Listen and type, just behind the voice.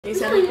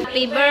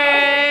Happy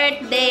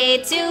birthday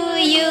to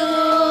you.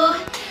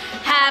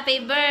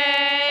 Happy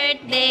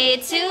birthday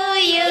to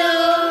you.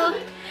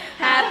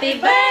 Happy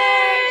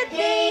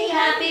birthday,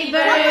 happy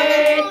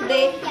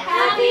birthday,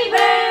 happy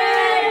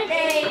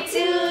birthday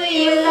to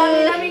you.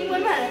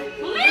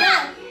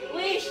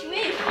 Wish,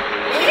 wish.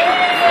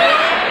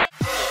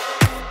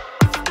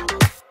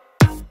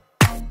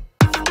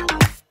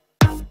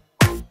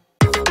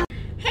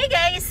 Hey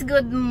guys,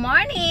 good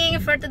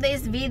morning for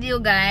today's video,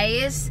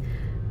 guys.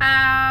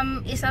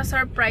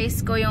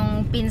 Isa-surprise ko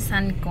yung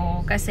pinsan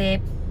ko kasi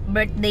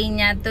birthday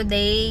niya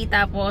today,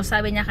 tapos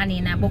sabi niya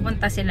kanina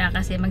pupunta sila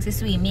kasi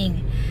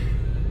magsi-swimming.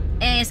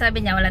 Eh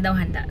sabi niya wala daw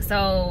handa. So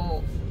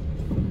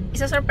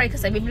isa-surprise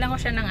ko, bibilang ko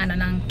siya ng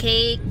ng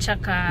cake,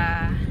 tsaka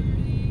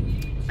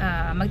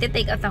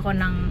magte-take out ako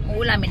ng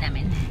ulamin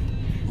namin.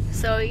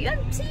 So yun,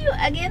 see you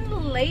again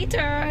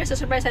later. So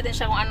surprise natin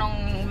siya kung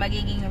anong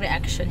magiging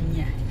reaction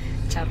niya.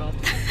 Charot.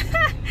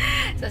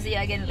 So see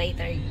you again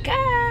later,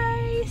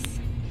 guys.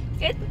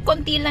 Kahit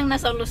konti lang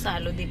nasa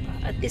salo-salo, diba?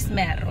 At least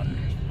meron.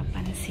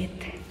 Kapansit.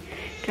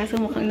 Kaso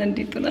mukhang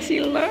nandito na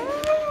sila.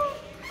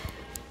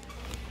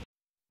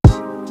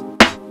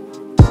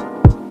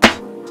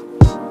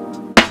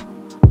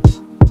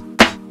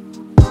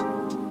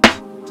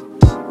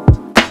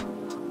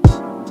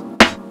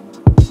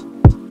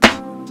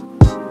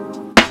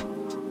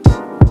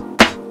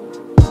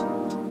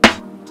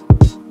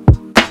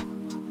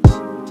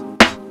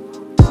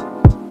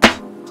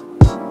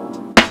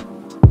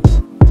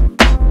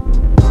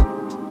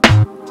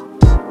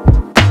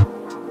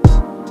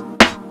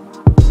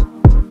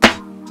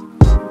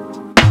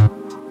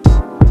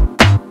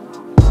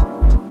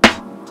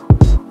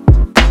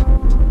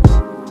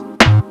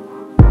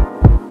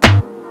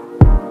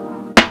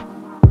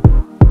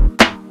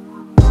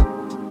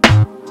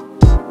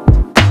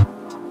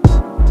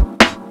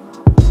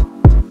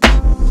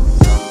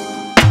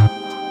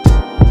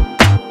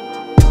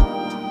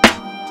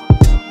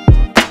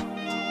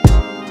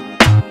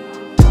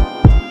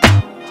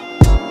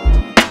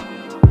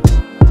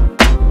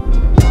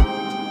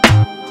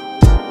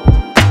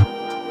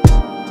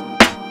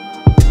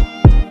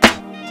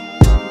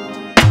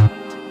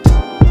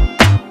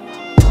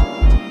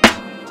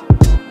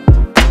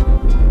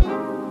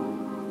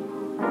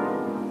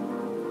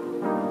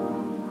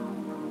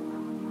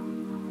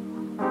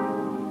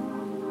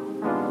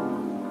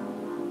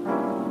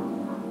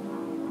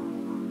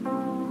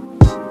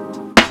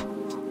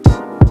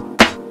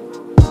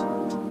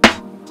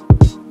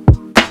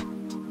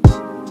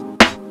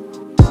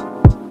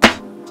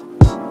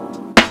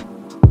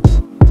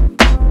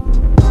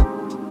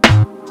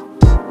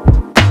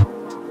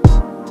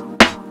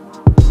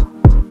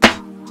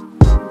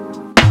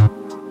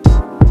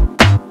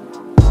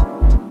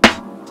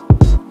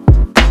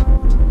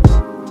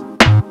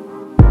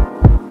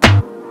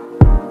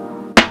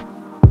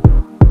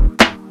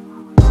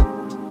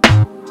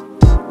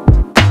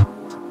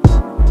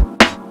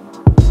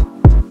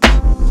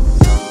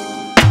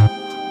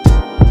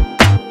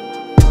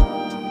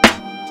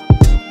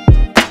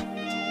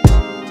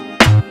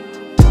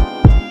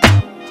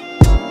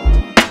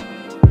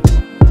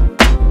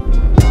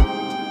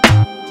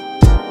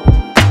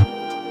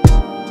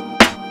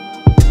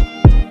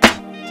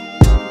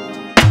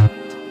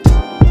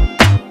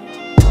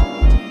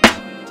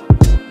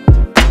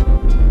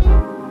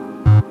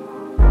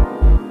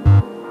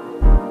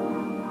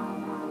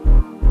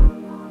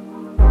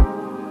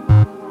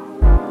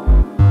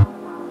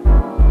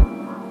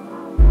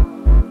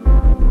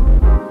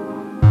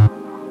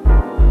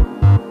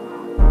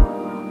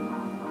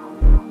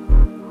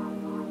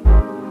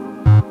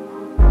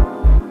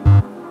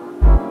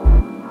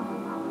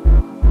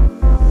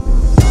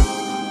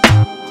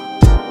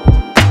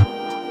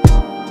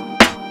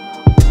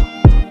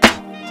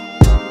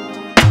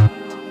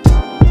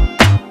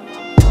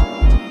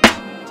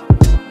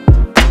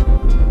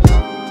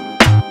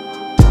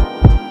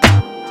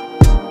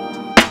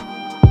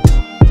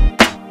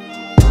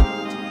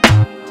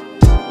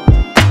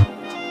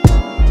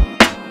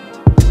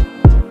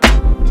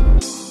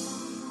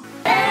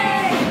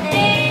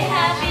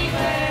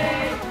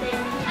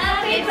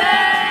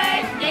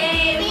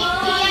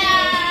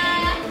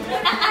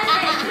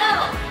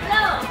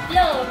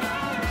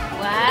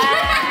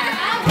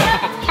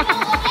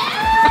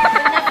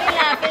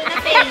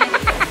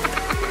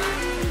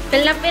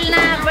 Pil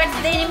na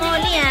birthday ni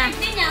Molly, ah.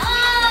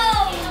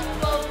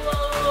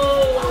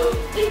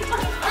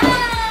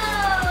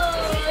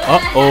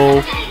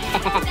 Uh-oh.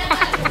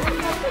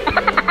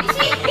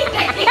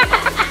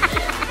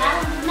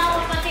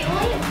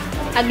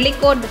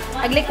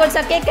 Aglikod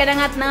sa cake, kaya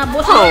nga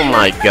nangabos. Oh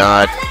my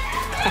God.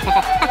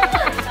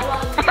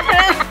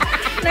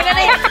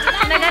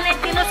 Naganit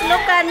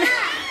tinuslukan.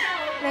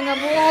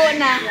 Nangabuho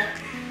na.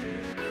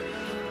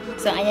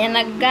 So, ayan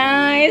na,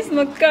 guys.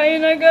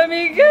 Magkain na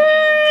kami,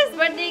 guys.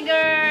 Birthday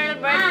girl.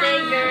 Birthday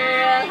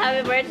girl.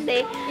 Happy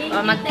birthday.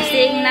 O,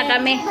 mag-sing na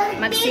kami.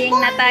 Mag-sing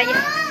na tayo.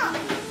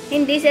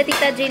 Hindi si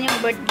Tita Jean yung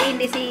birthday.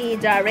 Hindi si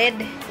Jared.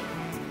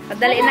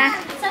 Padali na.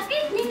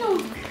 Sakit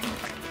nino.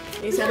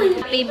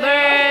 Happy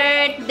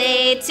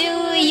birthday to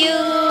you.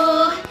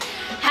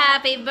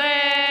 Happy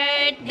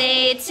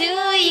birthday to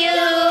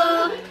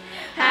you.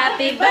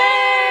 Happy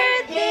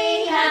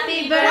birthday,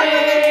 happy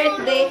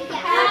birthday,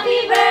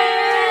 happy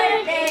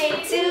birthday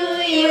to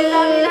you.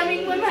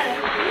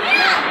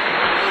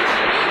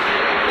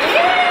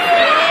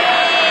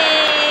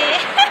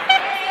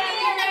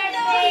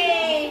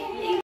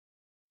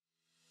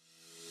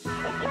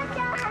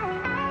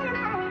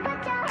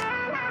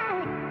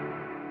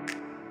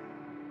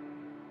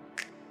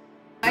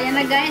 Ayan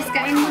na guys,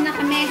 kain muna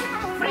kami.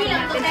 Free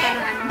lang to para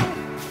ano.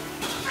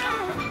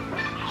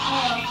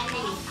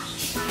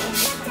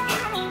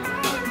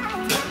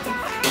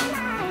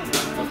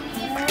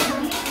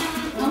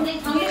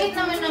 Ang liit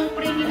naman ng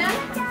free nila.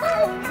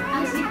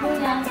 Ang si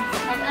Kuya.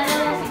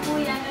 Nag-alala si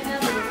Kuya.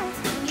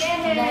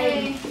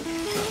 Yay!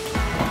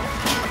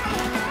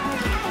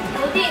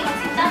 Udi,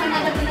 magsinta ka na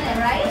agad na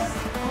rice?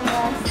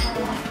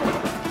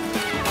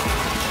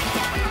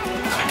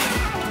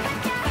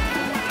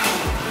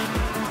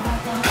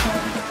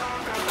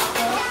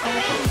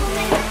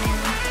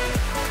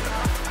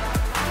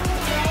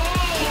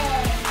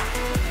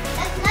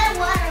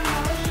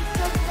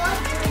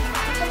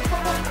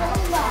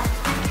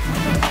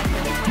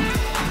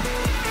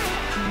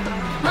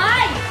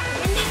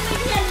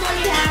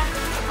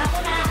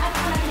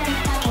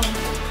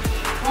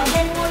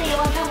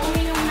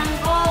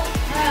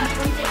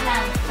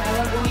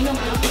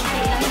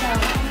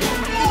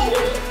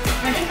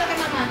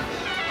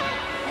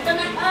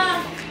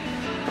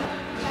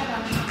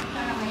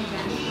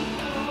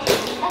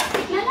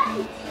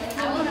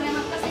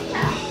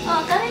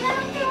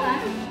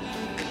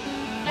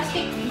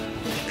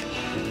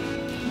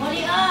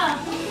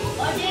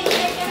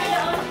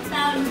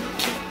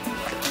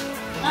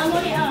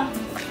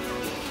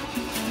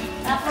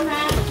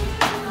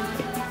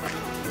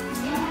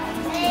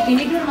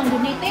 Ini dulu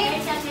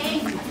manggunite.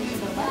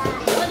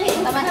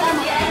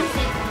 Tama-tama.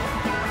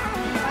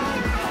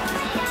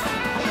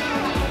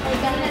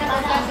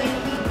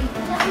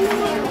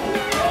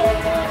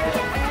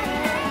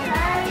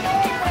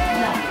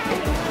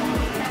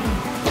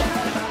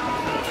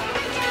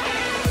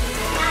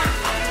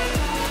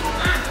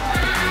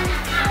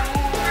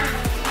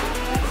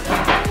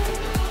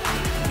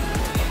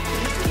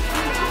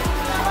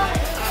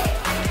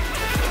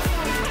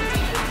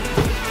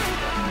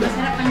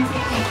 Masarap ang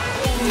sete.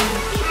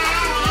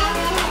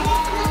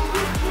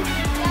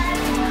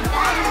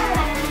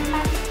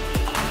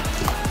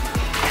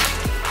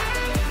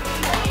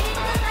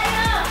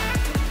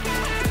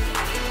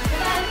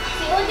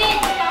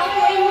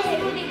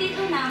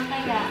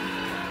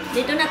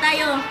 Dito na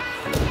tayo.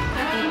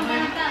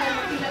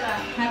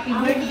 Happy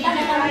birthday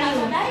na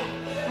tayo.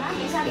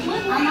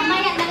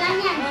 Mamaya na lang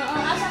yan.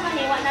 Asa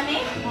maniwa na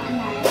ni?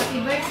 Happy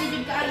birthday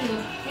din ka ayo.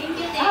 Thank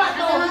you.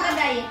 Ako naman ka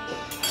day.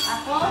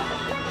 Ako?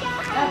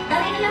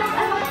 Dali na lang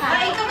ako ka.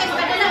 Ikaw kasi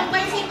padala ang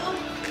pansit.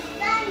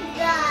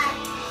 Tanggal.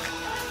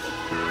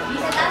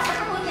 Bisa taas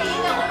ako po na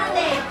ikaw ko na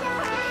din.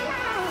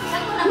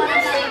 Saan ko naman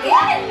ang sarili?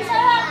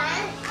 Sarap.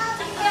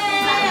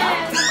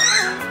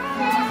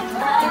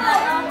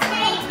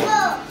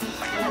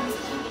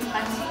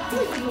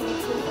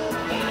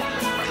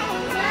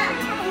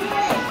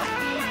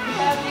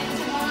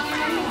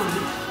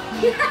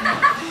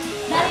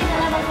 Dari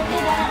dalam bentuknya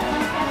darah teman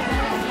sekali.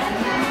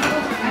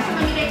 Masih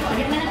mengira itu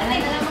dia mana tadi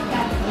dalam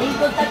makan.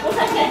 Ikut aku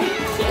saja.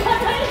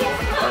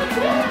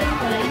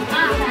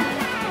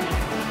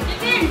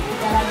 Cikin.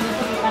 Dalam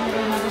bentuk bukan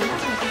dari mana.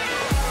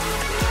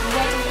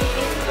 Dia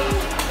cikin.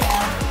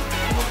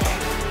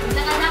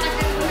 Jangan makan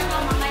ke sana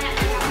kalau mamanya.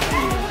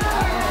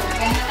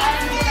 Karena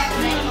kalian tidak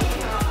naik.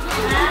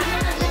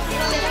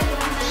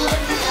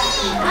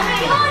 Apa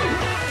yun?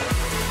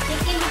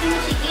 Cikin bikin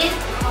cikin.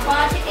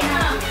 Apa cikin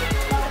ha?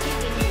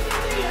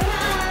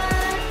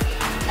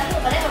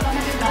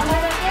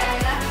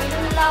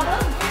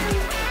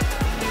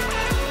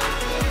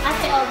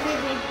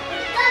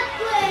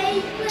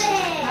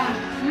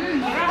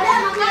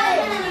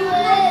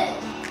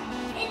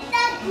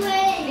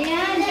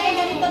 Lhian, kain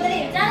ganito dali.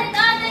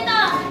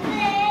 Dito.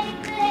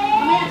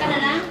 Mamaya ka na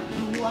lang.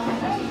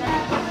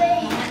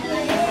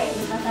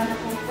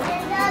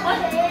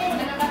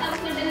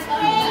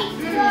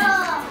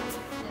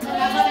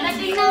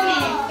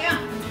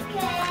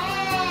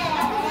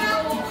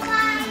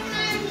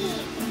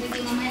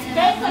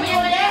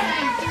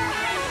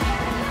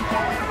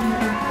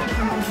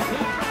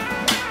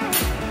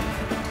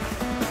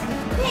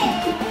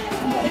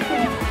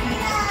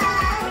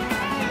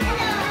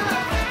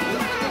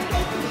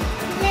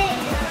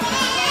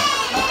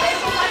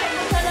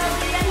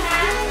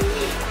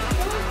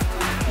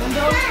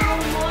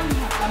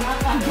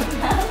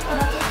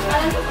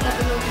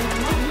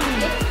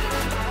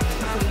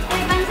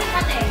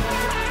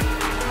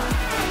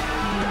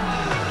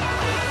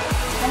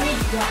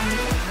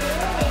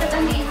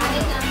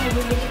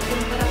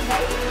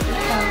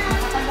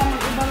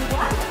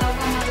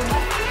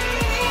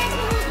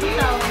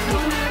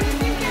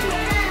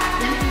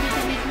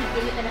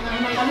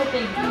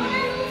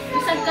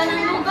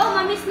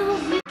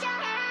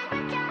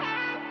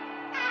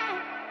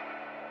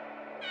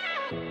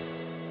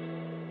 Bye!